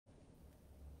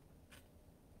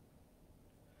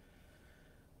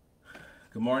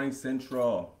Good morning,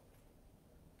 Central.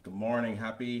 Good morning.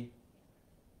 Happy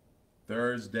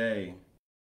Thursday.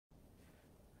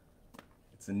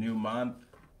 It's a new month.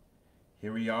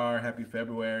 Here we are. Happy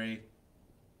February.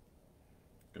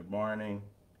 Good morning.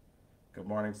 Good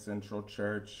morning, Central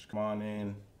Church. Come on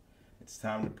in. It's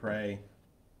time to pray.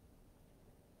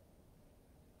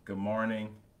 Good morning.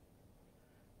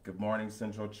 Good morning,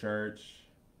 Central Church.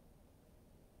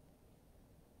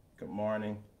 Good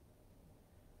morning.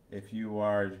 If you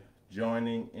are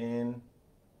joining in,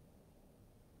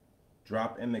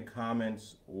 drop in the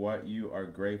comments what you are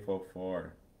grateful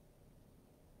for.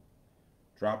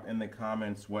 Drop in the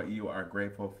comments what you are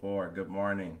grateful for. Good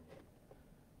morning.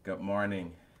 Good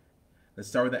morning. Let's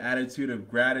start with the attitude of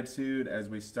gratitude as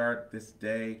we start this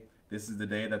day. This is the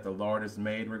day that the Lord has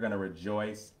made. We're going to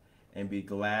rejoice and be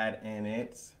glad in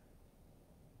it.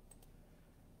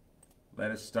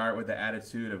 Let us start with the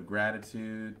attitude of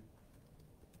gratitude.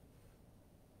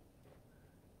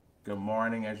 Good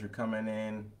morning as you're coming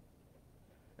in.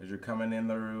 As you're coming in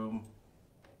the room.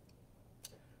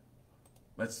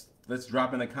 Let's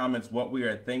drop in the comments what we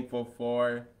are thankful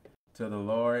for to the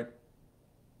Lord.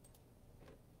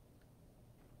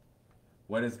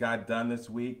 What has God done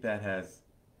this week that has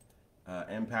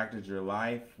impacted your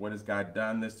life? What has God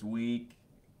done this week?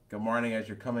 Good morning as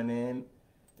you're coming in.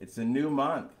 It's a new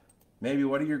month. Maybe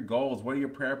what are your goals? What are your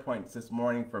prayer points this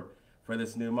morning for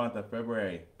this new month of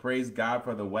February? Praise God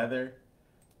for the weather.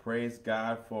 Praise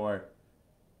God for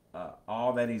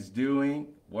all that He's doing.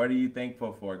 What are you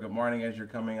thankful for? Good morning as you're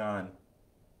coming on.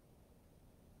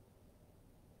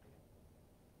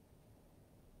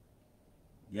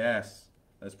 Yes,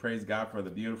 let's praise God for the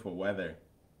beautiful weather.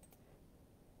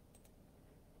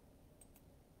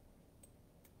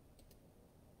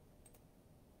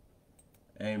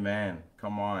 Amen.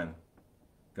 Come on.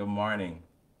 Good morning.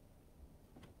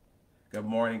 Good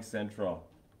morning, Central.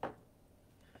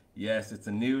 Yes, it's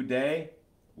a new day.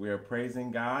 We are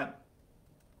praising God.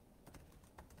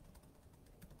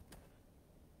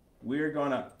 We're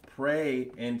going to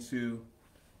pray into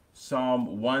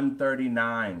Psalm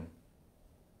 139.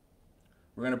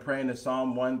 We're going to pray into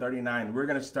Psalm 139. We're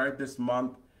going to start this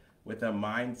month with a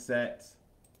mindset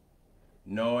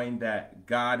knowing that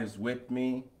God is with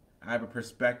me. I have a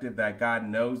perspective that God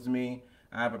knows me.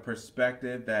 I have a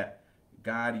perspective that,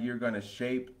 God, you're going to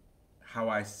shape how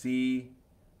I see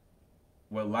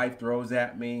what life throws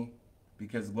at me,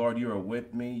 because, Lord, you are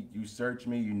with me. You search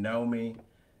me. You know me.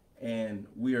 And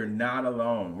we are not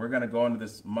alone. We're going to go into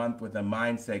this month with a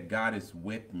mindset, God is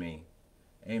with me.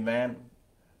 Amen.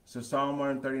 So Psalm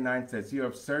 139 says, you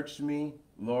have searched me,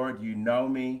 Lord. You know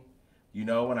me. You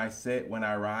know when I sit, when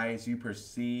I rise. You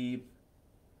perceive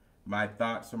my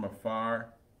thoughts from afar.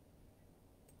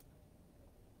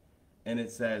 And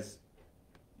it says,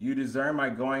 you discern my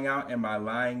going out and my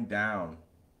lying down.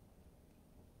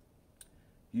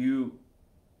 You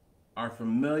are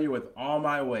familiar with all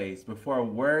my ways. Before a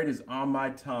word is on my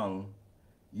tongue,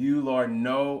 you, Lord,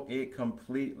 know it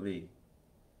completely.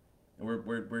 And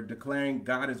we're declaring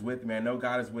God is with me. I know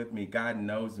God is with me. God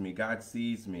knows me. God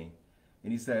sees me.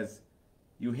 And He says,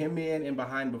 you hem me in and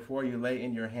behind before you lay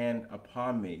in your hand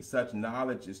upon me. Such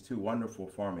knowledge is too wonderful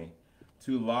for me,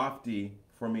 too lofty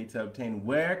for me to obtain.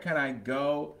 Where can I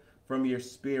go from your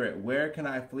spirit? Where can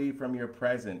I flee from your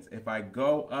presence? If I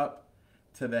go up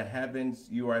to the heavens,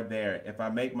 you are there. If I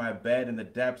make my bed in the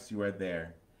depths, you are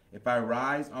there. If I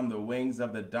rise on the wings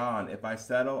of the dawn, if I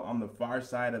settle on the far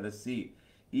side of the sea,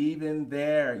 even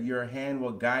there your hand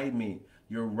will guide me.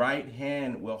 Your right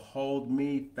hand will hold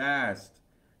me fast.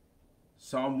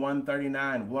 Psalm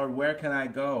 139, Lord, where can I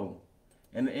go?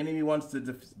 And the enemy wants to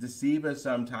deceive us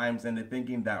sometimes into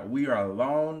thinking that we are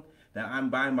alone, that I'm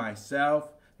by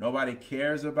myself, nobody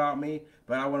cares about me.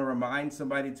 But I want to remind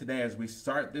somebody today as we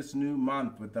start this new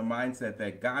month with the mindset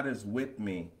that God is with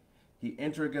me. He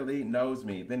intricately knows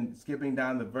me. Then skipping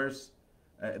down the verse,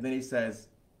 then he says,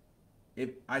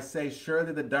 if I say,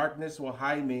 surely the darkness will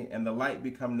hide me and the light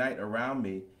become night around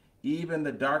me, even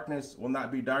the darkness will not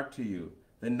be dark to you.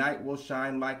 The night will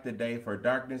shine like the day, for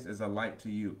darkness is a light to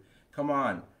you. Come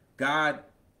on. God,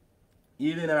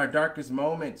 even in our darkest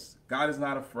moments, God is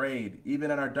not afraid.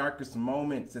 Even in our darkest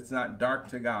moments, it's not dark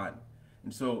to God.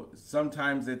 And so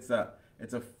sometimes it's a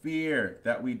fear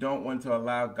that we don't want to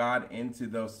allow God into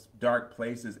those dark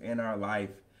places in our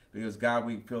life. Because, God,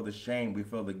 we feel the shame. We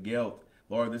feel the guilt.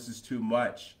 Lord, this is too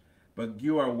much. But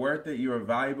you are worth it. You are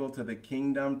valuable to the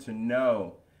kingdom to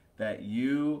know that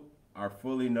you are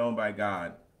fully known by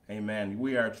God. Amen.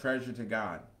 We are a treasure to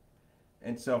God.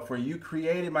 And so, for you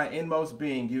created my inmost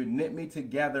being, you knit me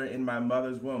together in my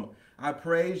mother's womb. I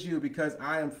praise you because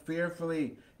I am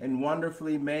fearfully and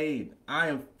wonderfully made. I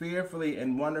am fearfully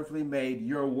and wonderfully made.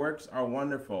 Your works are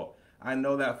wonderful. I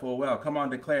know that full well. Come on,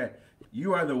 declare.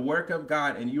 You are the work of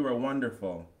God and you are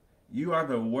wonderful. You are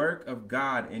the work of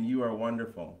God and you are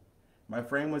wonderful. My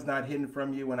frame was not hidden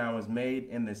from you when I was made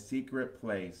in the secret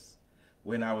place,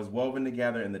 when I was woven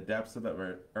together in the depths of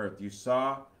the earth.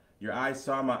 Your eyes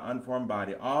saw my unformed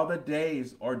body. All the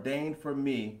days ordained for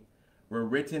me were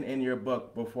written in your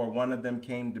book before one of them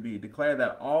came to be. Declare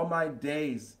that all my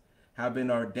days have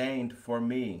been ordained for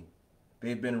me.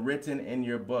 They've been written in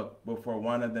your book before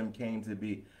one of them came to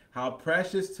be. How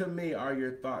precious to me are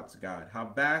your thoughts, God.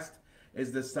 How vast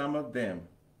is the sum of them.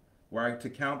 Were I to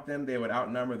count them, they would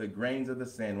outnumber the grains of the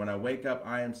sand. When I wake up,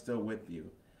 I am still with you.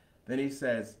 Then he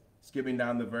says, skipping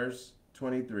down to verse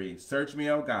 23, search me,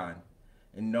 O God,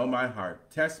 and know my heart.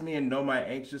 Test me and know my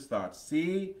anxious thoughts.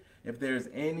 See if there is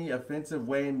any offensive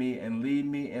way in me, and lead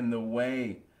me in the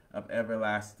way of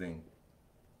everlasting.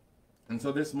 And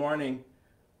so this morning,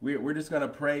 we're just going to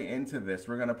pray into this.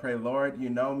 We're going to pray, Lord, you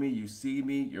know me, you see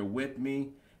me, you're with me,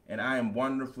 and I am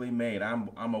wonderfully made. I'm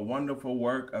a wonderful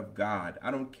work of God.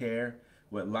 I don't care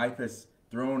what life has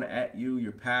thrown at you,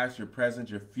 your past, your present,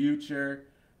 your future,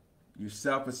 your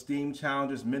self-esteem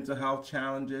challenges, mental health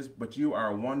challenges, but you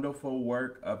are a wonderful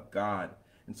work of God.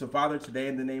 And so, Father, today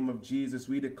in the name of Jesus,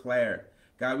 we declare,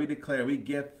 God, we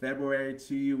give February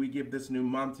to you. We give this new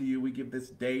month to you. We give this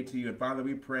day to you. And Father,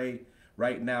 we pray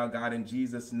right now, God, in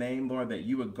Jesus' name, Lord, that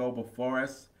you would go before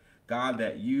us. God,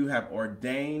 that you have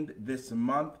ordained this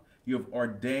month. You have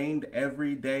ordained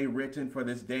every day written for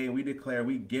this day. And we declare,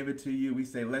 we give it to you. We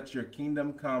say, let your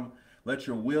kingdom come. Let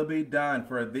your will be done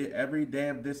for every day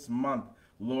of this month.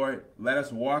 Lord, let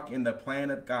us walk in the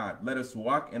plan of God. Let us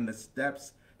walk in the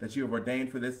steps that you have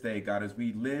ordained for this day, God, as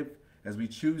we live, as we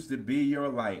choose to be your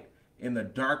light in the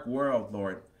dark world,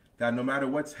 Lord. God, no matter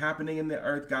what's happening in the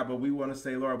earth, God, but we want to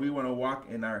say, Lord, we want to walk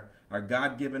in our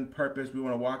God-given purpose. We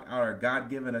want to walk out our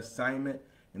God-given assignment.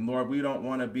 And Lord, we don't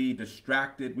want to be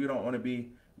distracted. We don't want to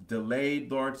be delayed,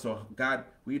 Lord. So God,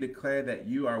 we declare that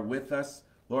you are with us.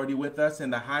 Lord, you're with us in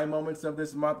the high moments of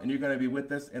this month, and you're going to be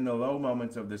with us in the low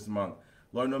moments of this month.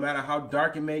 Lord, no matter how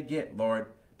dark it may get, Lord,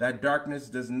 that darkness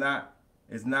is not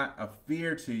a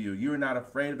fear to you. You are not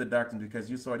afraid of the darkness because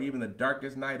you saw it. Even the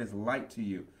darkest night is light to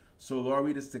you. So, Lord,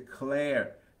 we just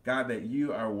declare, God, that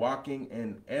you are walking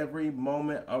in every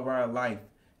moment of our life.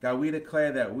 God, we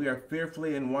declare that we are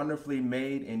fearfully and wonderfully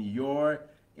made in your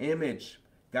image.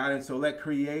 God, and so let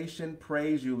creation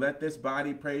praise you. Let this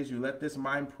body praise you. Let this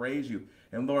mind praise you.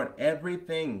 And Lord,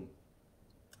 everything,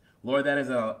 Lord, that is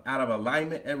out of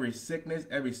alignment, every sickness,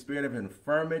 every spirit of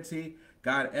infirmity,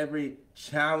 God, every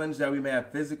challenge that we may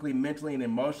have physically, mentally, and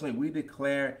emotionally, we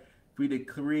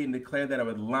decree and declare that it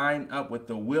would line up with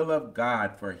the will of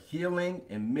God for healing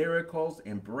and miracles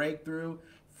and breakthrough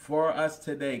for us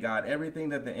today, God. Everything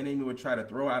that the enemy would try to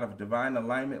throw out of divine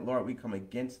alignment, Lord, we come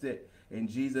against it in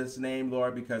Jesus' name,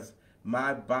 Lord, because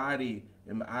my body,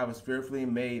 I was fearfully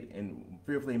made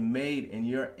in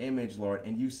your image, Lord,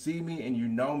 and you see me and you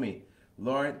know me,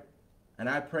 Lord. And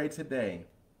I pray today,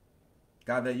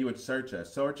 God, that you would search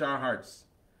us, search our hearts,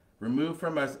 remove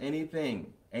from us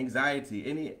anything, anxiety,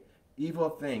 any evil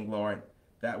thing, Lord,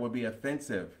 that would be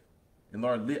offensive. And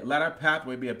Lord, let our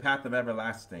pathway be a path of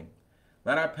everlasting.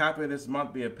 Let our pathway this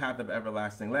month be a path of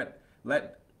everlasting.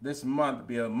 Let this month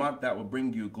be a month that will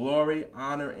bring you glory,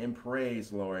 honor, and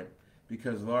praise, Lord.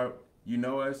 Because, Lord, you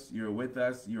know us, you're with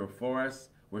us, you're for us,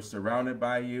 we're surrounded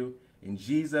by you. In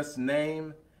Jesus'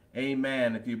 name,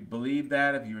 amen. If you believe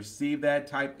that, if you receive that,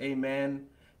 type amen.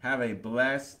 Have a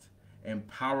blessed and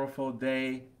powerful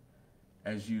day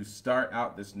as you start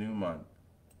out this new month.